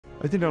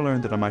I think I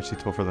learned that I'm actually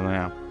tougher than I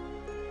am.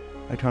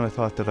 I kind of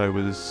thought that I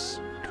was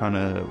kind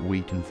of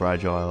weak and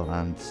fragile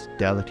and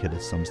delicate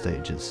at some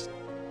stages.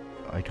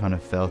 I kind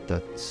of felt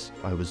that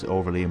I was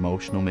overly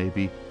emotional,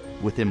 maybe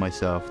within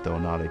myself, though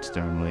not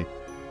externally.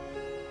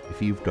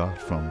 If you've got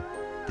from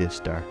this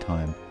dark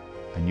time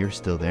and you're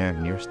still there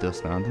and you're still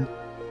standing,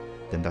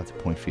 then that's a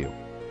point for you.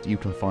 You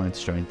can find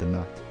strength in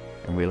that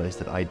and realize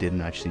that I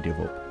didn't actually give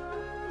up.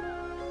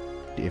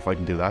 If I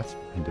can do that,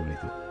 I can do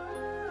anything.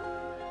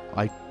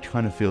 I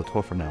kind of feel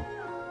tougher now.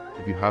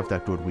 If you have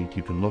that good week,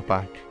 you can look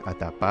back at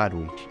that bad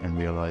week and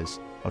realize,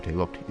 okay,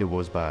 look, it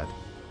was bad,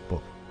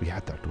 but we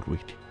had that good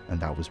week and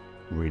that was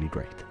really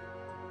great.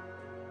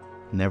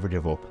 Never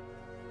give up.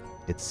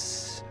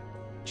 It's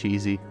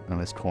cheesy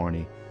and it's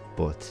corny,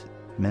 but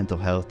mental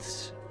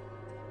health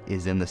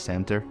is in the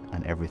center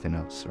and everything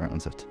else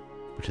surrounds it.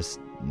 Because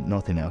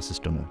nothing else is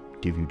going to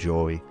give you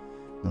joy,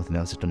 nothing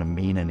else is going to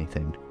mean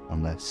anything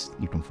unless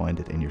you can find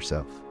it in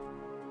yourself.